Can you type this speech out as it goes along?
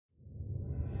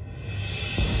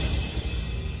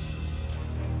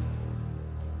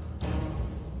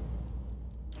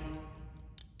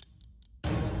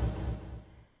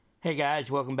Hey guys,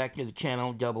 welcome back to the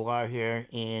channel. Double R here,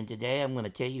 and today I'm going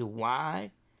to tell you why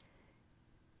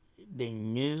the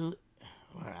new,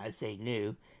 or I say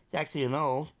new, it's actually an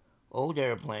old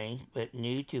airplane, but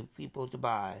new to people to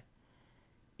buy,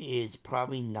 is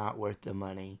probably not worth the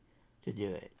money to do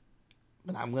it.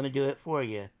 But I'm going to do it for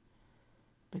you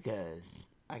because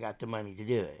I got the money to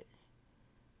do it.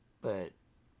 But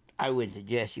I wouldn't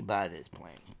suggest you buy this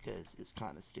plane because it's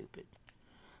kind of stupid.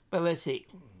 But let's see.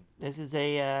 This is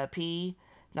a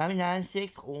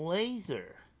P-996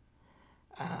 LAZER.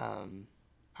 I'm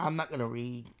not going to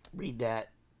read that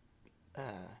uh,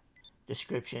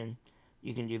 description.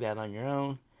 You can do that on your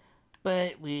own.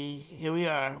 But here we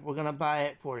are. We're going to buy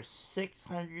it for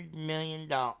 $600 million.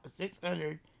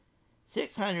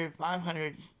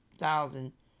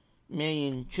 500,000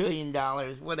 million, trillion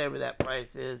dollars, whatever that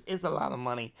price is. It's a lot of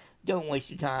money. Don't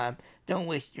waste your time. Don't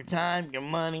waste your time, your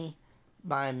money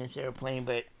buying this airplane.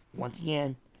 But once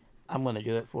again, I'm going to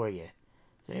do it for you.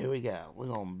 So here we go. We're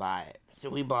going to buy it. So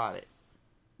we bought it.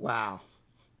 Wow.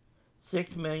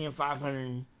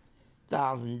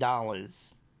 $6,500,000.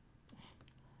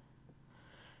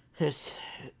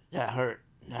 That hurt.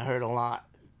 That hurt a lot.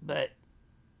 But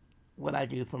what I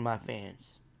do for my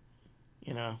fans,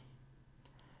 you know.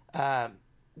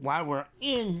 While we're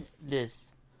in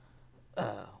this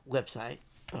website,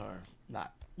 or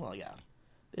not, well, yeah,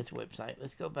 this website,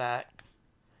 let's go back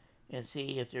and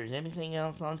see if there's anything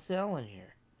else on sale in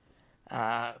here.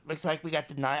 Looks like we got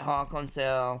the Nighthawk on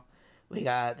sale. We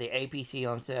got the APC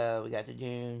on sale. We got the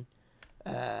Dune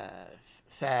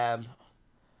Fab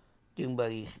Dune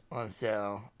Buddy on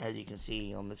sale, as you can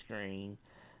see on the screen.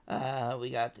 We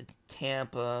got the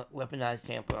Tampa, weaponized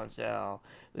Tampa on sale.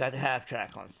 We got the half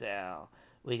track on sale.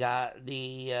 We got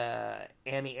the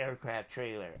anti-aircraft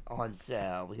trailer on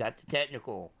sale. We got the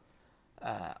technical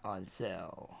on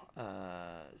sale.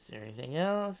 Is there anything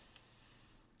else?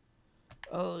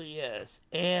 Oh, yes.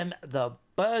 And the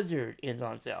Buzzard is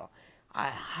on sale. I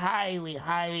highly,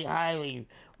 highly, highly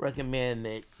recommend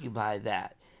that you buy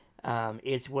that.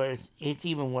 It's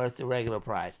even worth the regular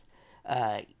price.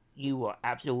 You will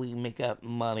absolutely make up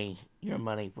your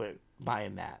money for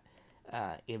buying that.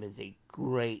 It is a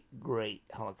great, great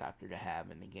helicopter to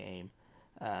have in the game.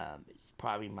 It's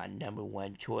probably my number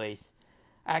one choice.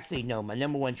 Actually, no, my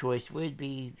number one choice would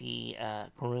be the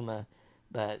Kuruma,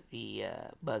 but the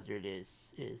Buzzard is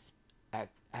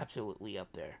absolutely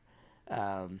up there.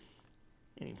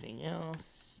 Anything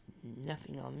else?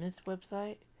 Nothing on this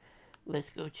website.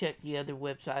 Let's go check the other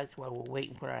websites while we're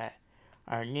waiting for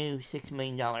our new $6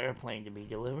 million airplane to be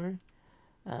delivered.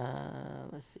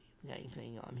 Let's see. We got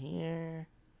anything on here?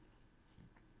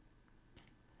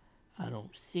 I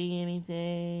don't see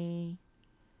anything.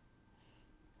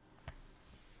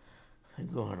 I'm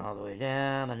going all the way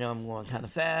down. I know I'm going kind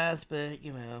of fast, but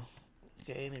you know.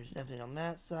 Okay, there's nothing on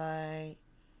that side.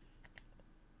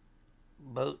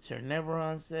 Boats are never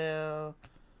on sale.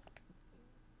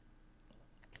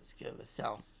 Let's go to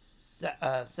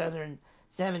Southern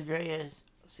San Andreas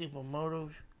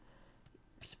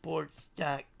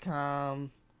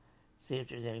Supermotorsports.com. See if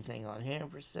there's anything on here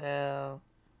for sale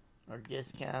or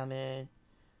discounted.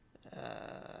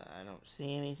 I don't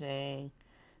see anything.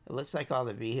 It looks like all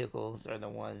the vehicles are the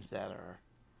ones that are,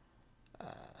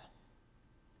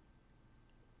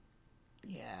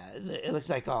 yeah, it looks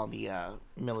like all the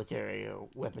military or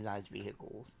weaponized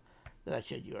vehicles that I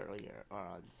showed you earlier are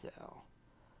on sale.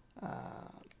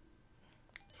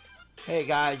 Hey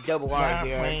guys, Double R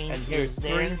here, and here's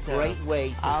three great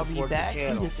ways to support the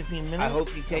channel. I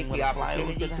hope you take the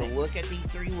opportunity to look at these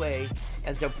 3 ways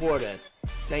and support us.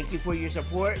 Thank you for your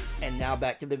support, and now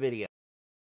back to the video.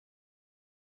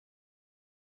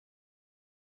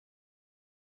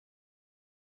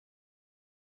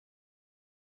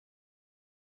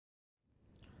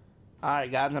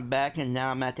 Alright guys, I'm back, and now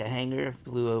I'm at the hangar.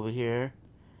 Flew over here,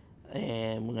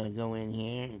 and we're going to go in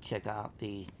here and check out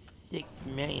the $6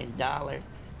 million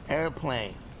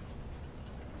airplane.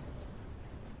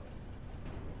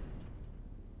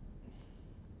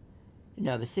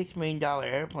 Now, the $6 million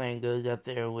airplane goes up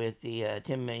there with the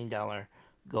 $10 million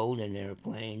golden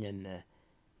airplane and the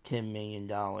 $10 million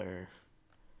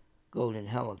golden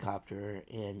helicopter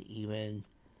and even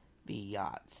the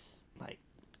yachts. Like,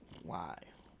 why?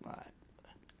 Why?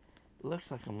 It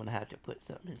looks like I'm going to have to put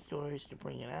something in storage to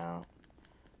bring it out.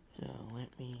 So,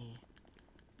 let me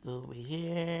go over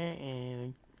here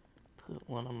and put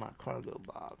one of my cargo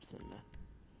bobs in the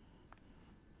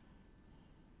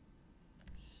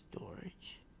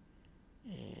storage.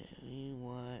 And we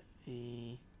want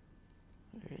the,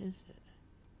 where is it?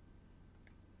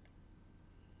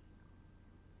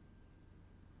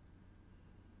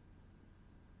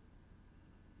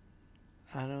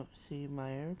 I don't see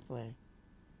my airplane.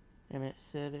 And it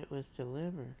said it was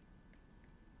delivered.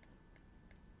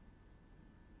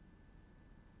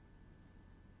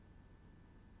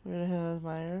 Where the hell is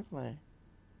my airplane?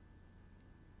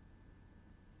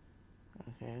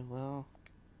 Okay, well,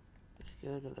 let's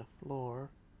go to the floor.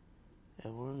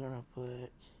 And we're gonna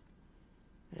put,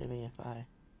 maybe if I,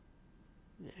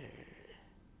 there,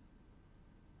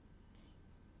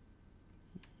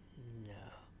 no.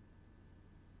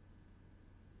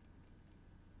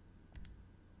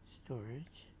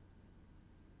 Storage.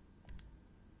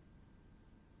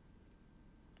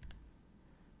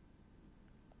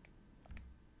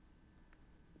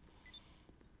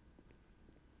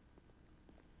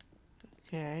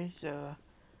 Okay, so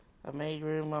I made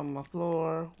room on my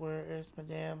floor. Where is my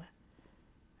damn...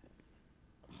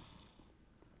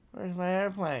 Where's my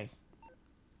airplane?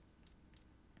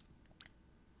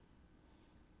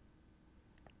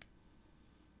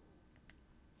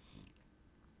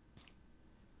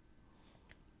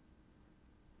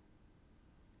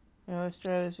 Now let's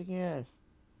try this again.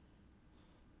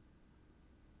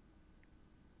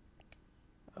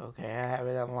 Okay, I have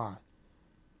it unlocked.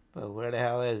 But where the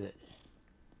hell is it?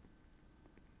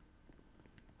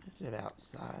 Is it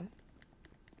outside?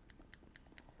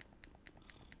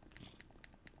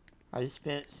 I just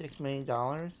spent $6 million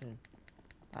and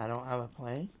I don't have a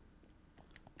plane?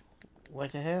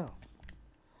 What the hell?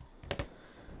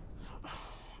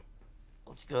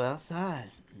 Let's go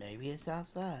outside. Maybe it's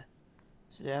outside.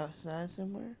 Is it outside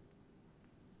somewhere?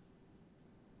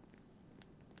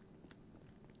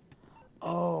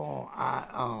 Oh,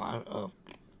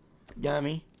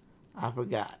 dummy. I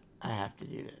forgot. I have to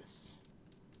do this.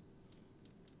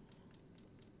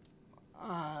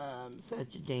 I'm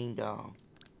such a ding dong.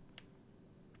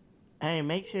 Hey,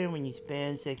 make sure when you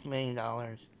spend $6 million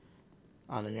on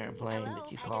an airplane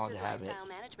that you call to have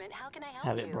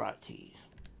it brought to you.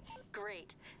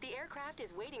 Great. The aircraft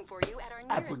is waiting for you at our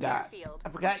nearest airfield. I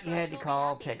forgot you had to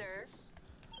call Pegasus.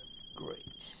 Great.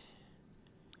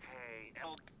 Hey,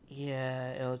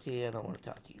 Yeah, LT, I don't want to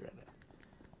talk to you right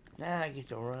now. Now I get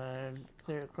to run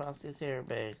clear across this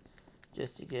airbase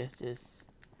just to get this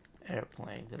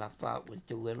airplane that I thought was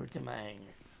delivered to my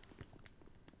hangar.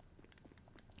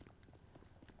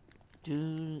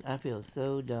 Dude, I feel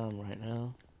so dumb right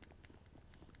now.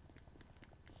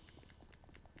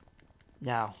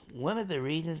 Now, one of the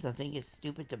reasons I think it's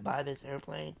stupid to buy this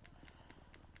airplane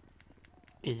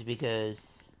is because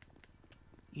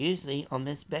usually on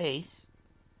this base,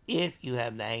 if you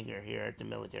have the hangar here at the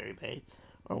military base,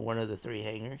 or one of the 3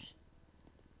 hangars,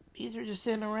 these are just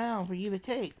sitting around for you to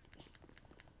take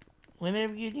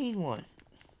whenever you need one.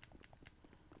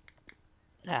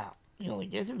 Now, the only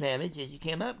disadvantage is you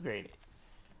can't upgrade it.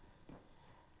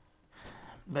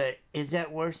 But is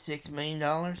that worth $6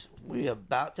 million? We're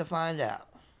about to find out.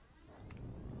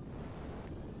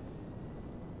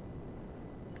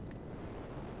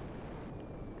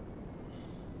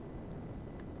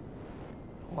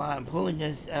 While I'm pulling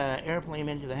this airplane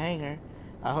into the hangar,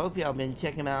 I hope y'all been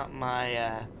checking out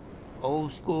my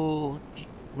old school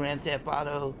Grand Theft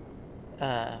Auto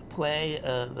play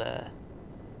of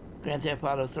Grand Theft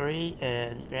Auto 3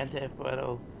 and Grand Theft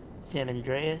Auto San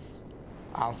Andreas.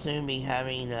 I'll soon be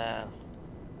having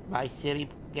Vice City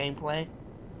gameplay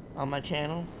on my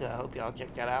channel, so I hope y'all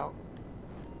check that out.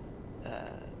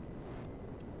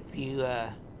 If you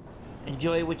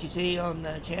enjoy what you see on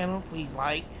the channel, please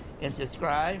like and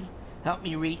subscribe. Help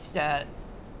me reach that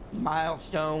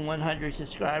milestone 100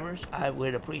 subscribers. I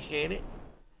would appreciate it.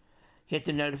 Hit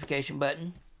the notification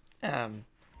button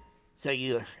so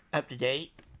you're up to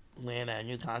date when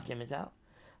new content is out.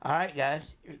 Alright guys,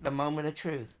 the moment of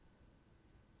truth.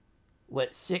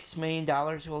 What $6 million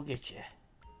will get you?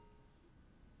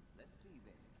 let's see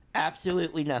then.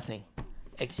 Absolutely nothing.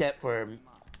 Except for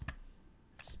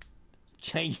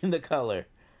changing the color.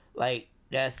 Like,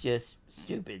 that's just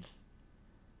stupid.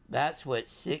 That's what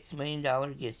 $6 million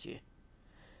gets you.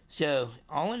 So,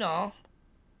 all in all,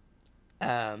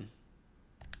 Ain't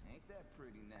that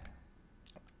pretty now?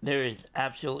 there is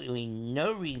absolutely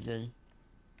no reason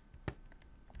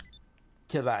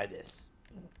to buy this.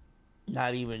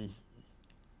 Not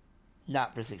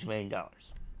for $6 million.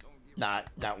 Not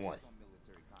one.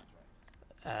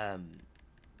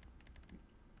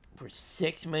 For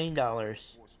 $6 million,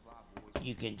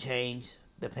 you can change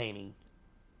the painting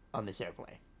on this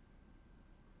airplane.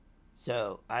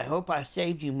 So, I hope I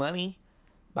saved you money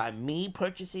by me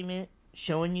purchasing it,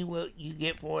 showing you what you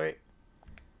get for it.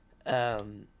 I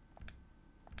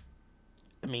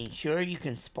mean, sure, you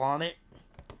can spawn it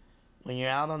when you're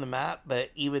out on the map, but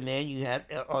even then, you have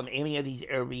on any of these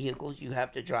air vehicles, you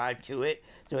have to drive to it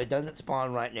so it doesn't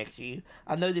spawn right next to you.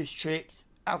 I know there's tricks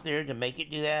out there to make it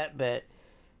do that, but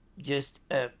just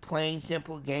plain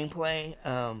simple gameplay,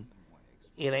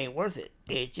 it ain't worth it.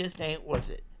 It just ain't worth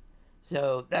it.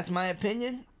 So that's my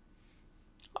opinion.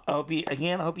 I hope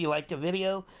you liked the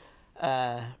video.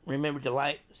 Remember to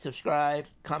like, subscribe,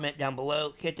 comment down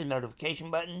below, hit the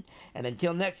notification button, and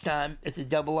until next time, this is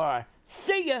Double R.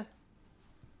 See ya!